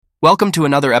Welcome to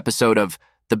another episode of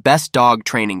The Best Dog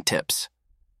Training Tips.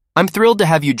 I'm thrilled to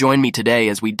have you join me today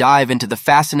as we dive into the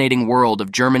fascinating world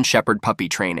of German Shepherd puppy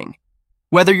training.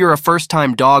 Whether you're a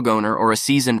first-time dog owner or a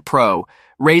seasoned pro,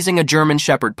 raising a German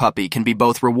Shepherd puppy can be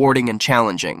both rewarding and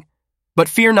challenging. But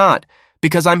fear not,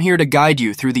 because I'm here to guide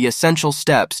you through the essential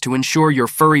steps to ensure your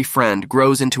furry friend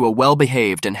grows into a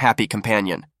well-behaved and happy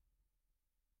companion.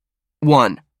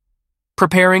 1.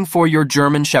 Preparing for your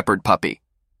German Shepherd puppy.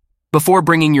 Before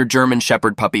bringing your German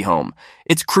Shepherd puppy home,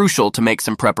 it's crucial to make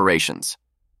some preparations.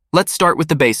 Let's start with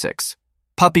the basics.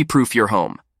 Puppy-proof your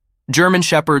home. German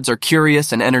Shepherds are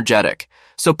curious and energetic,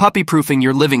 so puppy-proofing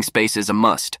your living space is a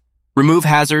must. Remove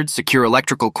hazards, secure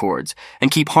electrical cords, and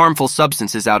keep harmful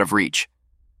substances out of reach.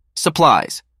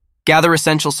 Supplies. Gather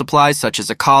essential supplies such as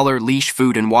a collar, leash,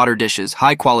 food and water dishes,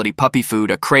 high-quality puppy food,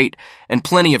 a crate, and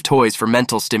plenty of toys for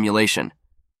mental stimulation.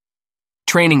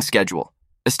 Training schedule.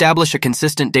 Establish a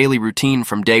consistent daily routine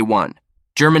from day one.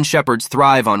 German Shepherds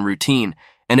thrive on routine,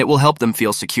 and it will help them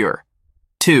feel secure.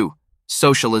 2.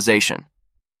 Socialization.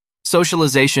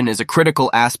 Socialization is a critical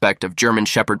aspect of German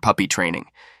Shepherd puppy training.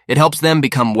 It helps them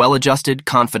become well-adjusted,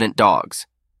 confident dogs.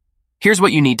 Here's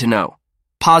what you need to know.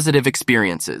 Positive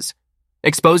experiences.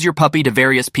 Expose your puppy to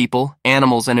various people,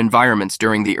 animals, and environments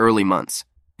during the early months.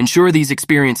 Ensure these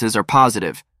experiences are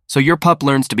positive, so your pup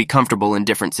learns to be comfortable in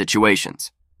different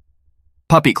situations.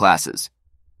 Puppy classes.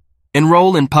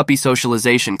 Enroll in puppy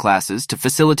socialization classes to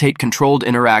facilitate controlled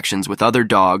interactions with other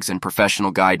dogs and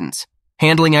professional guidance.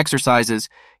 Handling exercises.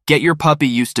 Get your puppy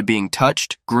used to being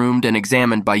touched, groomed, and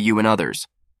examined by you and others.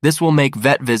 This will make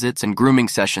vet visits and grooming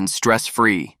sessions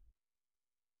stress-free.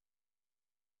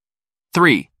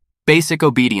 3. Basic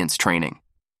obedience training.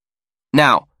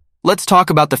 Now, let's talk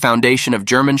about the foundation of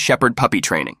German Shepherd puppy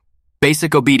training.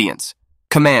 Basic obedience.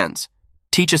 Commands.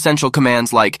 Teach essential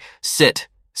commands like sit,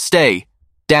 stay,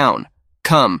 down,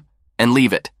 come, and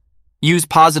leave it. Use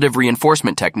positive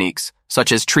reinforcement techniques,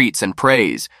 such as treats and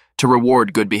praise, to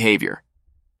reward good behavior.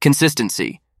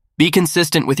 Consistency. Be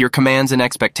consistent with your commands and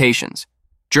expectations.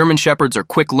 German Shepherds are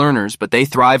quick learners, but they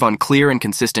thrive on clear and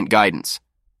consistent guidance.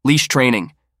 Leash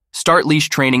training. Start leash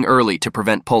training early to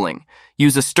prevent pulling.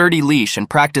 Use a sturdy leash and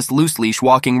practice loose leash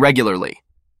walking regularly.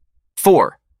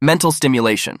 4. Mental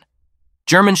stimulation.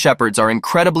 German Shepherds are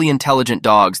incredibly intelligent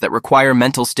dogs that require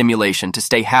mental stimulation to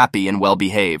stay happy and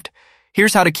well-behaved.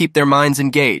 Here's how to keep their minds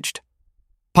engaged.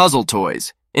 Puzzle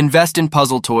toys. Invest in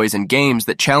puzzle toys and games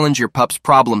that challenge your pup's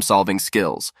problem-solving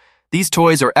skills. These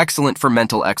toys are excellent for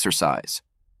mental exercise.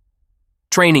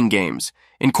 Training games.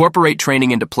 Incorporate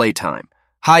training into playtime.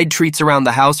 Hide treats around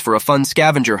the house for a fun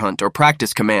scavenger hunt or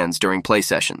practice commands during play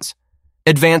sessions.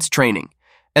 Advanced training.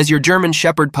 As your German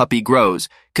Shepherd puppy grows,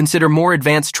 consider more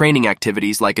advanced training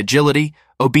activities like agility,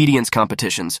 obedience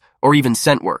competitions, or even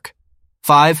scent work.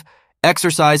 5.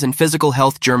 Exercise and physical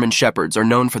health. German Shepherds are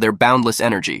known for their boundless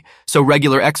energy, so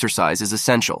regular exercise is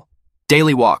essential.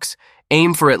 Daily walks.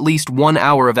 Aim for at least 1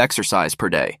 hour of exercise per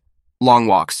day. Long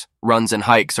walks, runs, and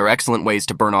hikes are excellent ways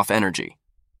to burn off energy.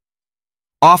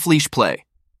 Off-leash play.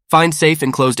 Find safe,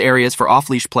 enclosed areas for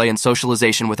off-leash play and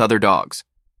socialization with other dogs.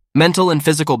 Mental and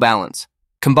physical balance.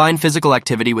 Combine physical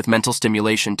activity with mental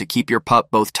stimulation to keep your pup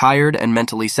both tired and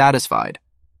mentally satisfied.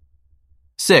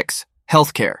 6.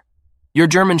 Healthcare. Your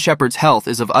German Shepherd's health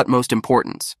is of utmost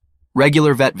importance.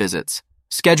 Regular vet visits.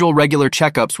 Schedule regular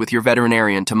checkups with your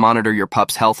veterinarian to monitor your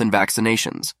pup's health and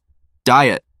vaccinations.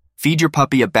 Diet. Feed your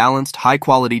puppy a balanced,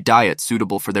 high-quality diet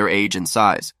suitable for their age and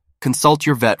size. Consult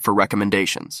your vet for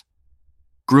recommendations.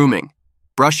 Grooming.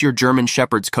 Brush your German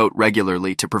Shepherd's coat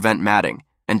regularly to prevent matting,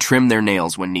 and trim their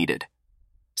nails when needed.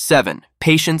 7.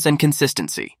 Patience and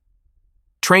consistency.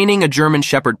 Training a German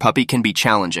Shepherd puppy can be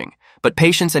challenging, but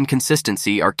patience and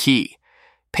consistency are key.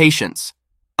 Patience.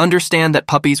 Understand that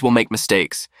puppies will make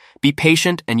mistakes. Be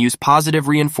patient and use positive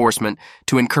reinforcement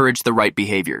to encourage the right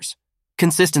behaviors.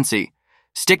 Consistency.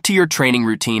 Stick to your training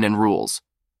routine and rules.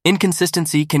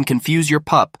 Inconsistency can confuse your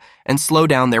pup and slow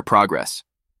down their progress.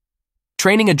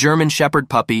 Training a German Shepherd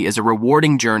puppy is a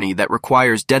rewarding journey that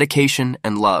requires dedication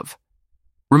and love.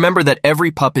 Remember that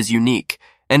every pup is unique,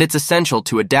 and it's essential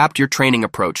to adapt your training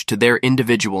approach to their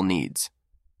individual needs.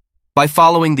 By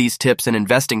following these tips and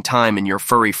investing time in your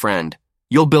furry friend,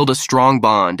 you'll build a strong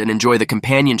bond and enjoy the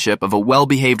companionship of a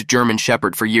well-behaved German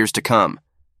Shepherd for years to come.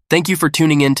 Thank you for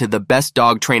tuning in to The Best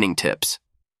Dog Training Tips.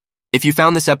 If you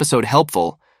found this episode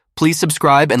helpful, please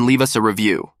subscribe and leave us a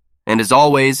review. And as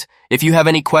always, if you have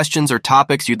any questions or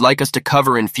topics you'd like us to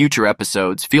cover in future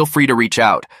episodes, feel free to reach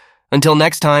out. Until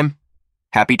next time,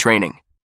 happy training.